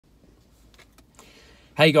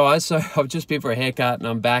Hey guys, so I've just been for a haircut and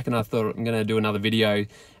I'm back, and I thought I'm going to do another video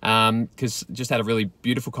because just had a really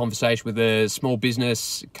beautiful conversation with a small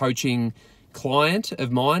business coaching client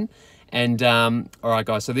of mine. And all right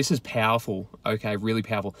guys, so this is powerful, okay, really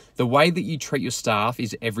powerful. The way that you treat your staff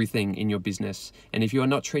is everything in your business. And if you are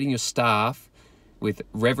not treating your staff with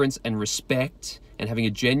reverence and respect and having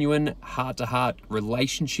a genuine heart-to-heart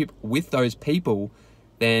relationship with those people,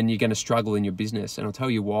 then you're going to struggle in your business. And I'll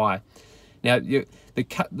tell you why. Now,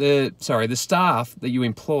 the staff that you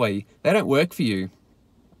employ, they don't work for you.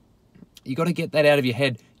 You got to get that out of your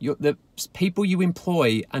head. The people you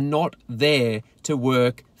employ are not there to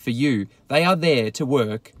work for you. They are there to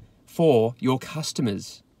work for your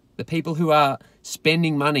customers, the people who are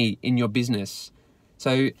spending money in your business.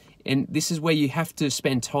 And this is where you have to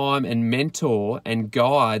spend time and mentor and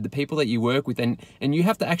guide the people that you work with, and you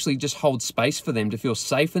have to actually just hold space for them to feel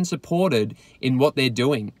safe and supported in what they're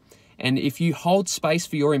doing. And if you hold space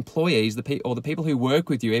for your employees, the people who work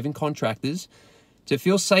with you, even contractors, to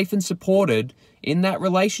feel safe and supported in that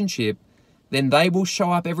relationship, then they will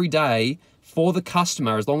show up every day for the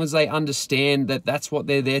customer, as long as they understand that that's what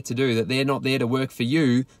they're there to do, that they're not there to work for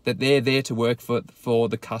you, that they're there to work for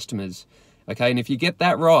the customers. Okay, and if you get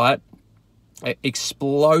that right,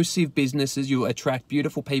 explosive businesses, you'll attract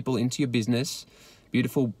beautiful people into your business,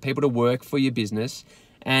 beautiful people to work for your business,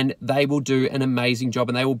 and they will do an amazing job,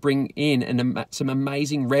 and they will bring in some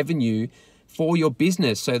amazing revenue for your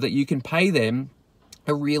business so that you can pay them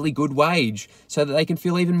a really good wage so that they can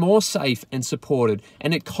feel even more safe and supported.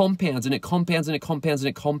 And it compounds and it compounds and it compounds and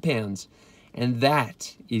it compounds. And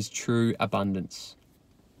that is true abundance.